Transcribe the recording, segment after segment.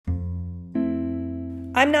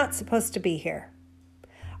I'm not supposed to be here.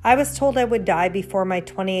 I was told I would die before my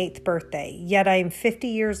 28th birthday, yet I am 50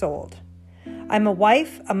 years old. I'm a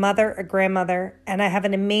wife, a mother, a grandmother, and I have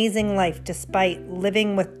an amazing life despite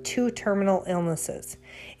living with 2 terminal illnesses.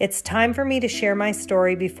 It's time for me to share my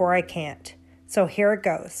story before I can't. So here it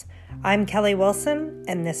goes. I'm Kelly Wilson,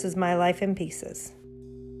 and this is my life in pieces.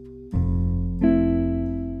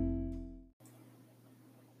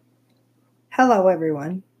 Hello,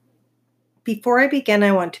 everyone. Before I begin,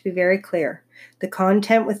 I want to be very clear. The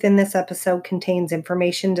content within this episode contains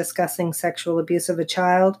information discussing sexual abuse of a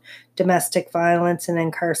child, domestic violence, and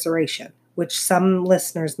incarceration, which some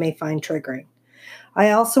listeners may find triggering. I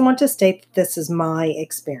also want to state that this is my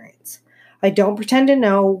experience. I don't pretend to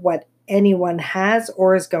know what anyone has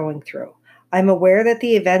or is going through. I'm aware that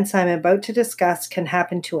the events I'm about to discuss can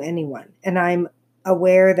happen to anyone, and I'm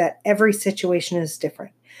aware that every situation is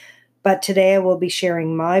different. But today I will be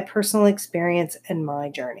sharing my personal experience and my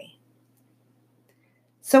journey.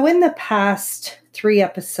 So in the past 3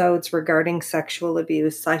 episodes regarding sexual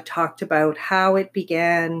abuse, I talked about how it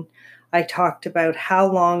began. I talked about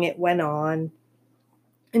how long it went on.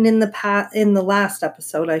 And in the last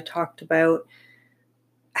episode, I talked about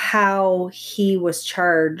how he was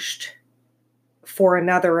charged for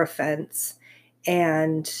another offense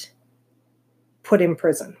and put in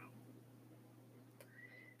prison.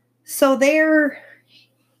 So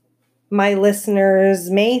my listeners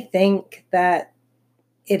may think that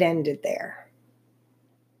it ended there.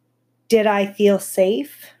 Did I feel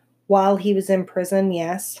safe while he was in prison?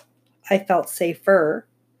 Yes, I felt safer.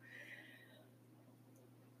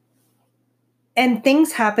 And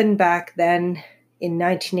things happened back then in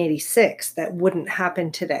 1986 that wouldn't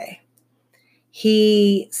happen today.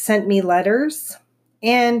 He sent me letters,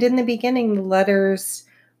 and in the beginning, the letters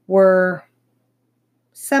were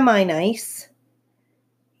semi-nice.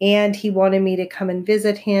 And he wanted me to come and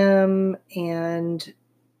visit him, and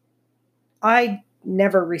I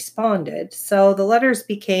never responded. So the letters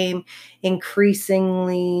became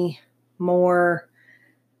increasingly more,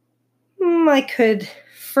 I could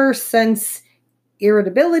first sense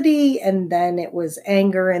irritability, and then it was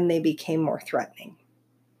anger, and they became more threatening.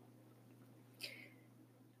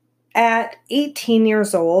 At 18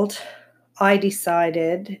 years old, I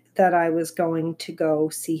decided that I was going to go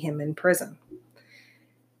see him in prison.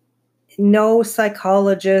 No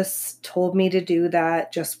psychologist told me to do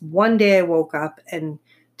that. Just one day I woke up and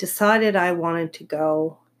decided I wanted to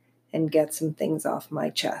go and get some things off my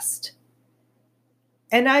chest.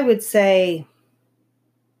 And I would say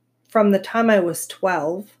from the time I was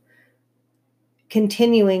 12,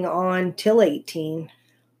 continuing on till 18,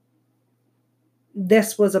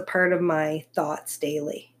 this was a part of my thoughts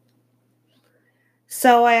daily.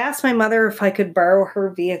 So I asked my mother if I could borrow her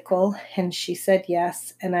vehicle, and she said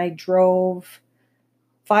yes. And I drove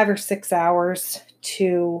 5 or 6 hours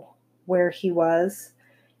to where he was.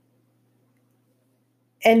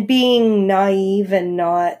 And being naive and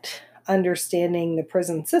not understanding the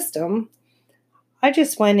prison system, I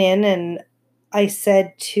just went in and I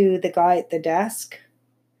said to the guy at the desk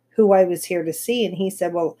who I was here to see, and he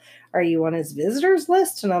said, "Well, are you on his visitors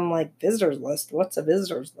list?" And I'm like, "Visitors list? What's a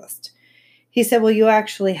visitors list?" He said, "Well, you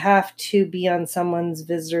actually have to be on someone's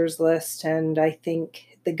visitors list, and I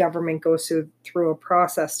think the government goes through a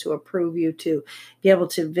process to approve you to be able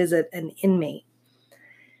to visit an inmate."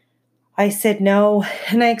 I said no,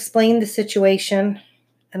 and I explained the situation,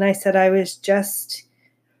 and I said I was just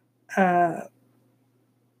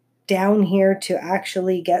down here to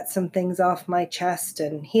actually get some things off my chest,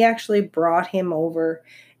 and he actually brought him over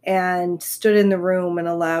and stood in the room and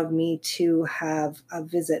allowed me to have a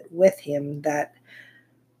visit with him. That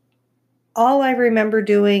all I remember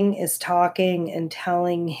doing is talking and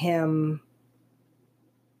telling him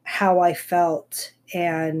how I felt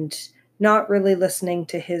and not really listening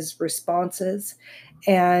to his responses.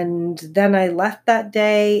 And then I left that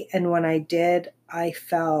day, and when I did, I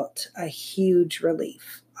felt a huge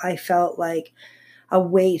relief. I felt like a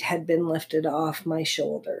weight had been lifted off my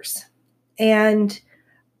shoulders. And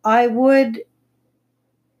I would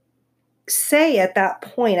say at that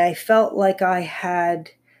point, I felt like I had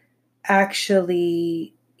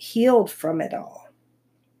actually healed from it all.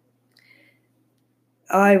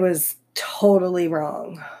 I was totally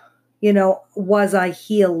wrong. Was I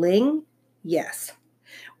healing? Yes.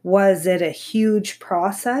 Was it a huge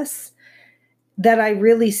process that I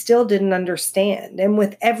really still didn't understand? And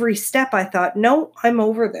with every step, I thought, no, I'm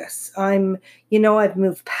over this. I've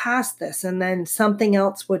moved past this. And then something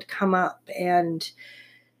else would come up. And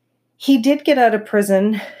he did get out of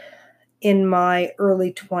prison in my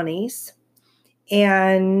early 20s.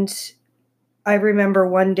 And I remember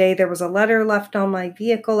one day there was a letter left on my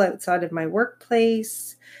vehicle outside of my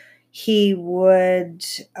workplace. He would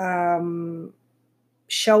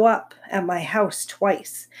show up at my house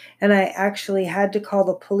twice, and I actually had to call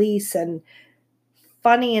the police. And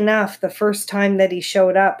funny enough, the first time that he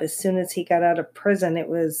showed up, as soon as he got out of prison, it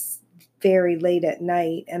was very late at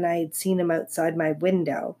night, and I had seen him outside my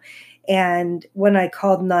window. And when I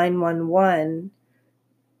called 911,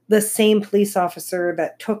 the same police officer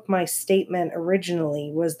that took my statement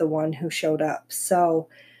originally was the one who showed up. So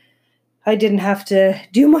I didn't have to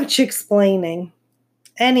do much explaining.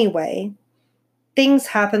 Anyway, things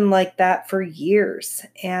happened like that for years.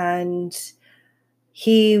 And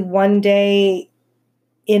he, one day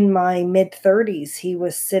in my mid 30s, he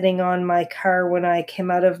was sitting on my car when I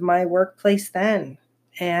came out of my workplace then.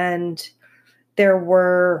 And there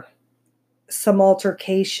were some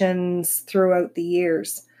altercations throughout the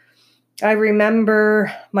years. I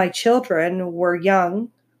remember my children were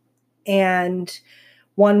young, and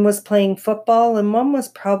one was playing football and one was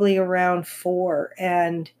probably around 4.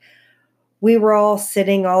 And we were all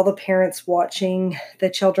sitting, all the parents watching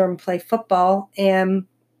the children play football. And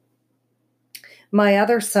my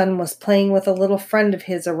other son was playing with a little friend of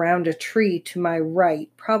his around a tree to my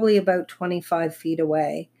right, probably about 25 feet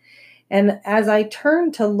away. And as I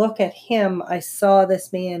turned to look at him, I saw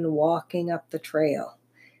this man walking up the trail.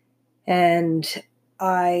 And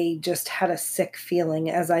I just had a sick feeling,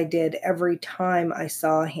 as I did every time I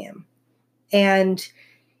saw him. And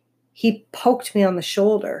he poked me on the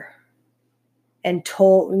shoulder and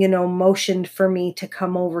motioned for me to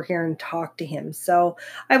come over here and talk to him. So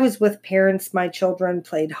I was with parents my children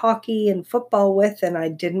played hockey and football with, and I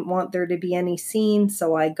didn't want there to be any scene.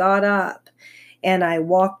 So I got up and I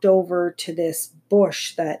walked over to this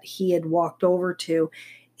bush that he had walked over to.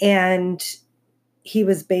 And he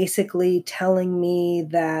was basically telling me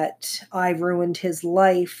that I ruined his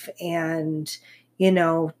life and,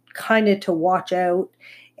 kind of to watch out.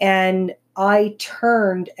 And I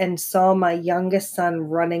turned and saw my youngest son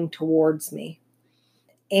running towards me.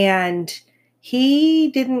 And he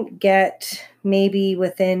didn't get maybe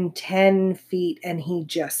within 10 feet and he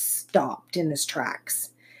just stopped in his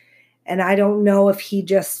tracks. And I don't know if he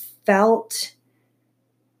just felt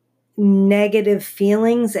negative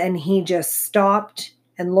feelings and he just stopped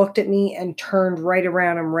and looked at me and turned right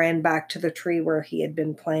around and ran back to the tree where he had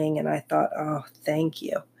been playing. And I thought, oh, thank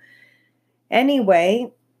you.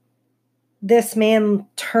 Anyway, this man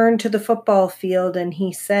turned to the football field and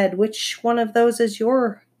he said, "Which one of those is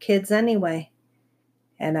your kids anyway?"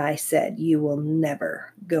 And I said, "You will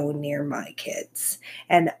never go near my kids."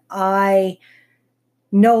 And I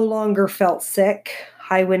no longer felt sick.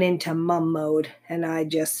 I went into mom mode and I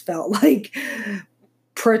just felt like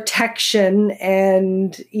protection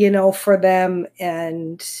and, for them.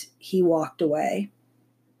 And he walked away.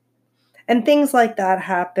 And things like that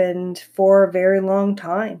happened for a very long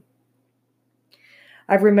time.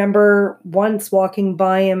 I remember once walking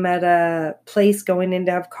by him at a place going in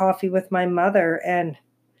to have coffee with my mother, and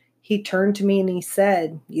he turned to me and he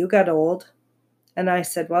said, "You got old." And I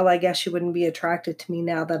said, "Well, I guess you wouldn't be attracted to me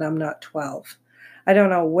now that I'm not 12. I don't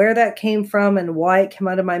know where that came from and why it came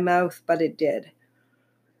out of my mouth, but it did.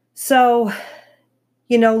 So,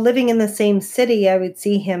 living in the same city, I would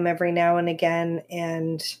see him every now and again.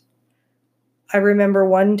 And I remember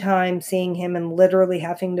one time seeing him and literally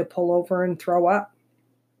having to pull over and throw up.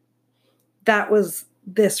 That was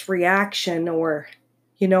this reaction, or,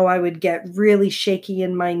 I would get really shaky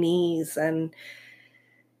in my knees. And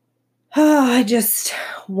I just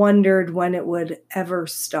wondered when it would ever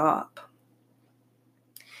stop.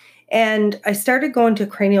 And I started going to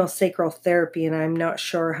craniosacral therapy, and I'm not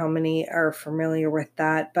sure how many are familiar with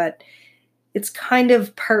that, but it's kind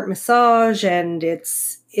of part massage, and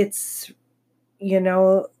it's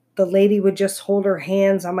the lady would just hold her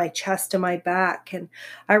hands on my chest and my back. And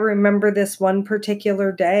I remember this one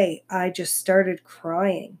particular day, I just started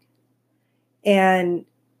crying. And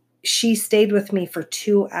she stayed with me for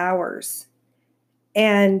 2 hours.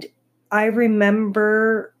 And I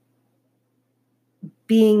remember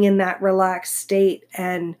being in that relaxed state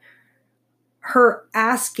and her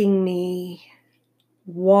asking me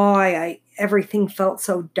why everything felt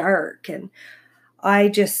so dark. And I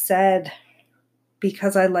just said,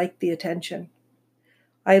 because I liked the attention.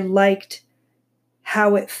 I liked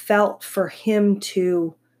how it felt for him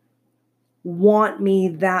to want me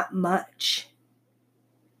that much.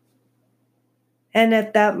 And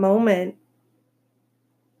at that moment,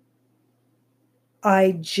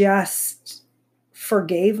 I just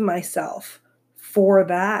forgave myself for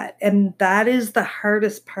that. And that is the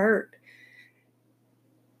hardest part.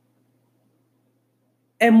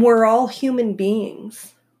 And we're all human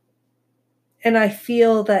beings. And I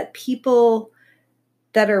feel that people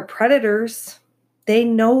that are predators, they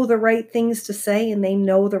know the right things to say and they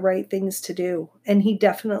know the right things to do. And he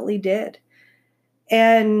definitely did.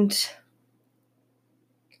 And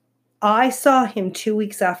I saw him 2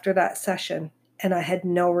 weeks after that session, and I had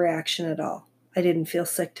no reaction at all. I didn't feel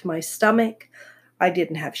sick to my stomach. I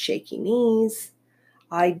didn't have shaky knees.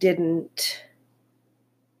 I didn't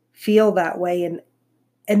feel that way.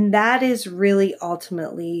 And that is really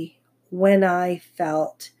ultimately when I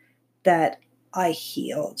felt that I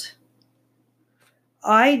healed.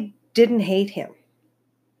 I didn't hate him.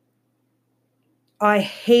 I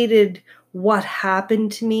hated what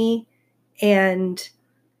happened to me, and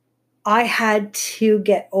I had to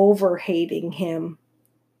get over hating him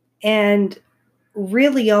and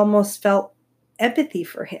really almost felt empathy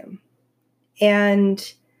for him.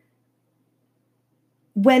 And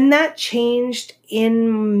when that changed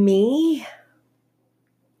in me,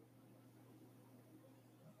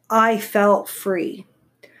 I felt free.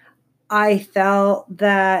 I felt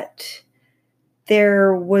that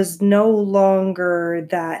there was no longer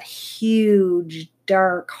that huge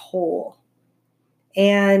dark hole.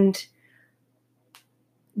 And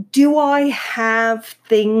do I have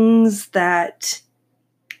things that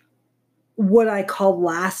what I call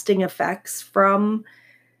lasting effects from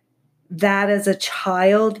that as a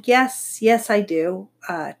child? Yes, I do.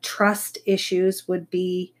 Trust issues would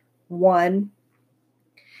be one.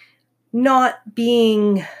 Not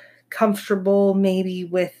being comfortable maybe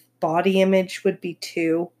with body image would be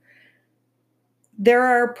two. There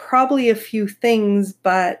are probably a few things,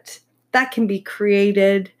 but that can be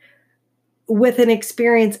created with an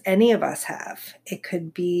experience any of us have. It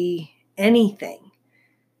could be anything.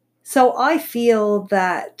 So I feel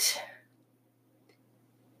that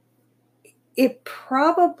it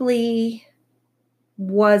probably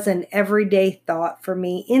was an everyday thought for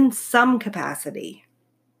me in some capacity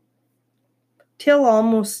till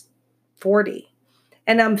almost 40.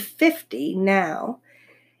 And I'm 50 now,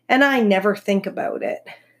 and I never think about it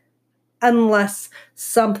unless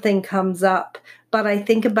something comes up. But I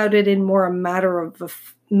think about it in more a matter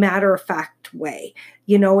of fact way.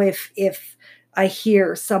 You know, if I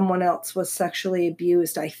hear someone else was sexually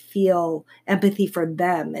abused, I feel empathy for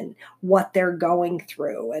them and what they're going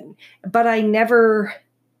through. But I never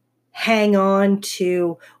hang on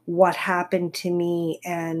to what happened to me,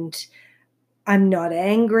 and I'm not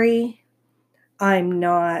angry. I'm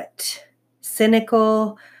not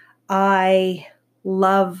cynical. I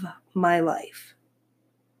love my life.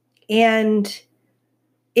 And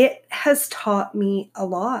it has taught me a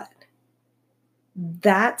lot.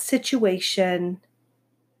 That situation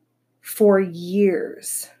for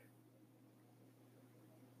years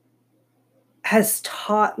has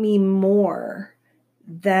taught me more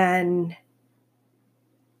than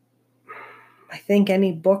I think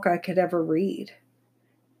any book I could ever read.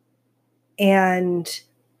 And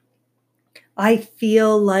I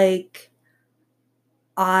feel like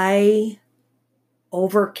I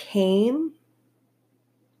overcame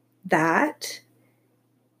that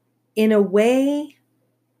in a way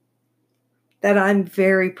that I'm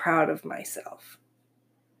very proud of myself.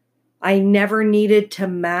 I never needed to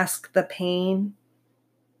mask the pain,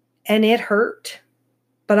 and it hurt,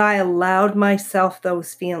 but I allowed myself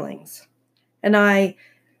those feelings. And I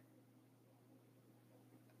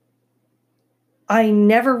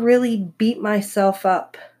never really beat myself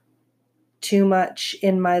up too much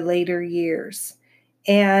in my later years.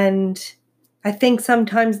 And I think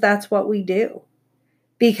sometimes that's what we do,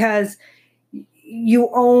 because you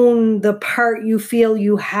own the part you feel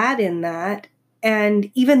you had in that.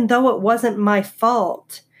 And even though it wasn't my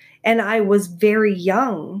fault and I was very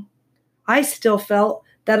young, I still felt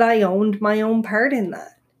that I owned my own part in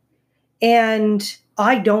that. And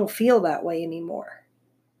I don't feel that way anymore.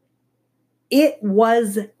 It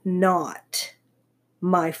was not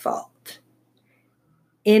my fault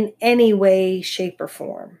in any way, shape, or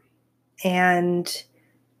form. And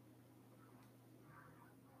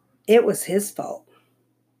it was his fault.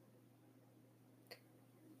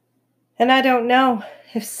 And I don't know,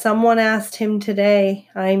 if someone asked him today,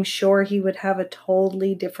 I'm sure he would have a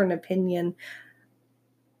totally different opinion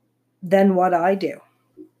than what I do.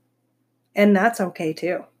 And that's okay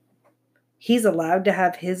too. He's allowed to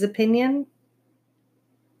have his opinion.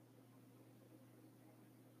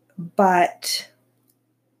 But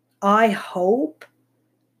I hope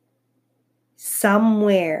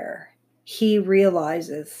somewhere he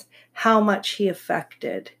realizes how much he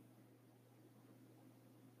affected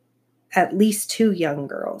at least 2 young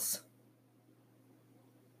girls.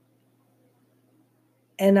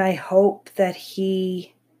 And I hope that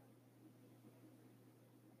he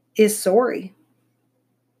is sorry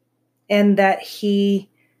and that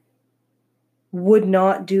he would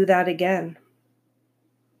not do that again.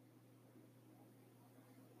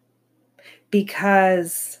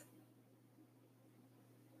 Because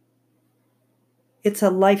it's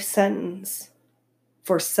a life sentence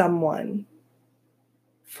for someone,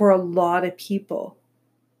 for a lot of people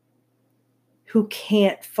who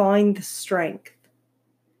can't find the strength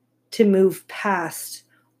to move past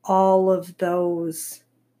all of those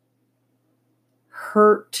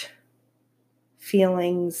hurt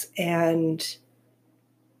feelings. And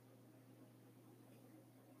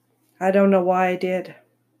I don't know why I did,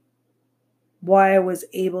 why I was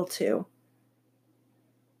able to,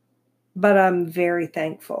 but I'm very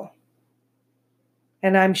thankful.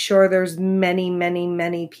 And I'm sure there's many, many,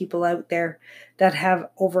 many people out there that have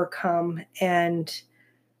overcome. And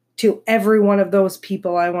to every one of those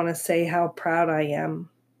people, I want to say how proud I am.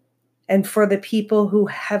 And for the people who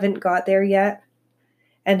haven't got there yet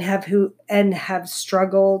and have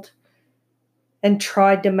struggled and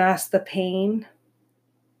tried to mask the pain,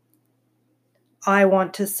 I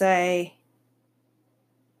want to say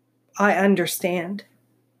I understand.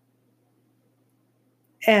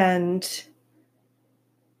 And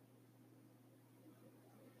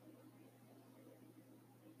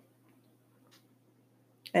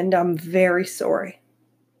I'm very sorry.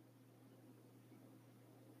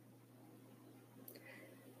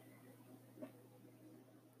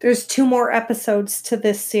 There's 2 more episodes to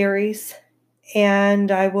this series, and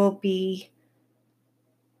I will be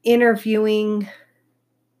interviewing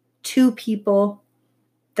 2 people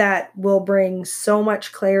that will bring so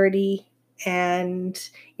much clarity and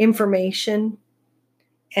information,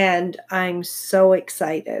 and I'm so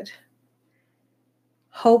excited.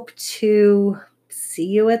 Hope to see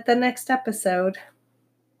you at the next episode.